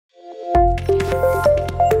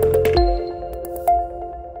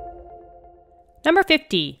Number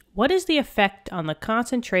 50. What is the effect on the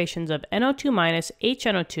concentrations of NO2-,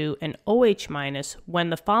 HNO2, and OH- when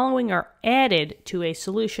the following are added to a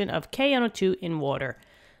solution of KNO2 in water?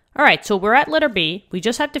 All right, so we're at letter B. We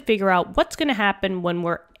just have to figure out what's going to happen when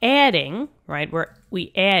we're adding, right,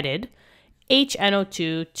 we added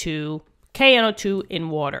HNO2 to KNO2 in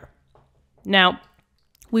water. Now,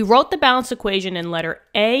 we wrote the balanced equation in letter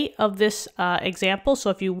A of this example, so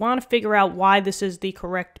if you want to figure out why this is the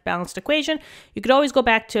correct balanced equation, you could always go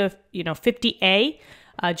back to 50A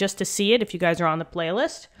just to see it if you guys are on the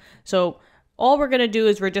playlist. So all we're going to do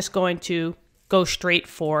is we're just going to go straight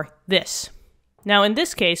for this. Now in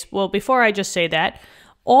this case, well, before I just say that,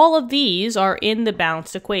 all of these are in the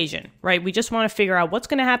balanced equation, right? We just want to figure out what's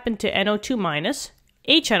going to happen to NO2-,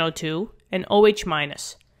 HNO2, and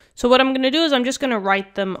OH-. So what I'm going to do is I'm just going to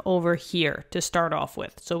write them over here to start off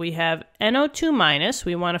with. So we have NO2-,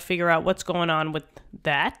 we want to figure out what's going on with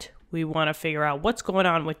that. We want to figure out what's going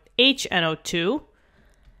on with HNO2.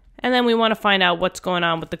 And then we want to find out what's going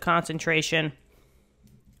on with the concentration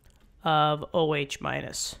of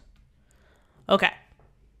OH-. Okay.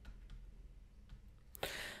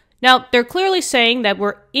 Now, they're clearly saying that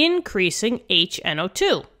we're increasing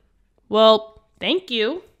HNO2. Well, thank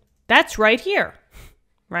you. That's right here.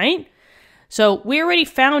 Right? So we already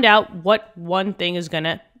found out what one thing is going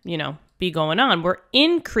to, be going on. We're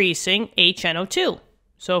increasing HNO2.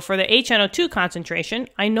 So for the HNO2 concentration,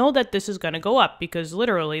 I know that this is going to go up because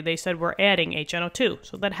literally they said we're adding HNO2.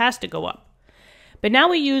 So that has to go up. But now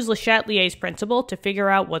we use Le Chatelier's principle to figure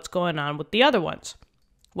out what's going on with the other ones.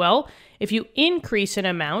 Well, if you increase an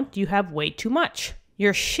amount, you have way too much.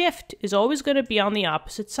 Your shift is always going to be on the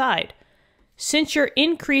opposite side. Since you're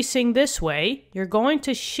increasing this way, you're going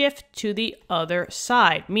to shift to the other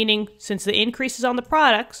side, meaning since the increase is on the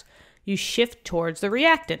products, you shift towards the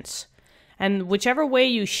reactants. And whichever way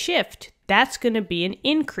you shift, that's going to be an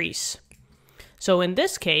increase. So in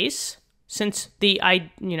this case, since the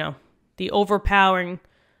overpowering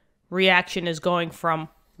reaction is going from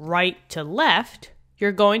right to left,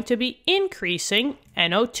 you're going to be increasing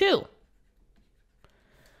NO2.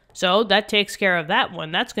 So that takes care of that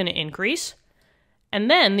one. That's going to increase. And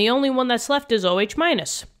then the only one that's left is OH-.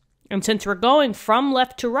 And since we're going from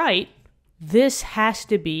left to right, this has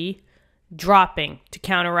to be dropping to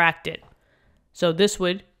counteract it. So this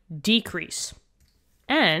would decrease.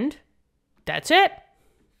 And that's it.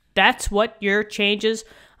 That's what your changes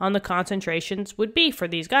on the concentrations would be for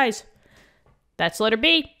these guys. That's letter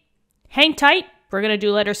B. Hang tight. We're going to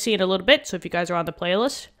do letter C in a little bit. So if you guys are on the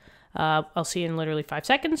playlist, I'll see you in literally 5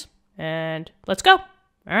 seconds. And let's go. All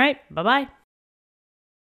right. Bye-bye.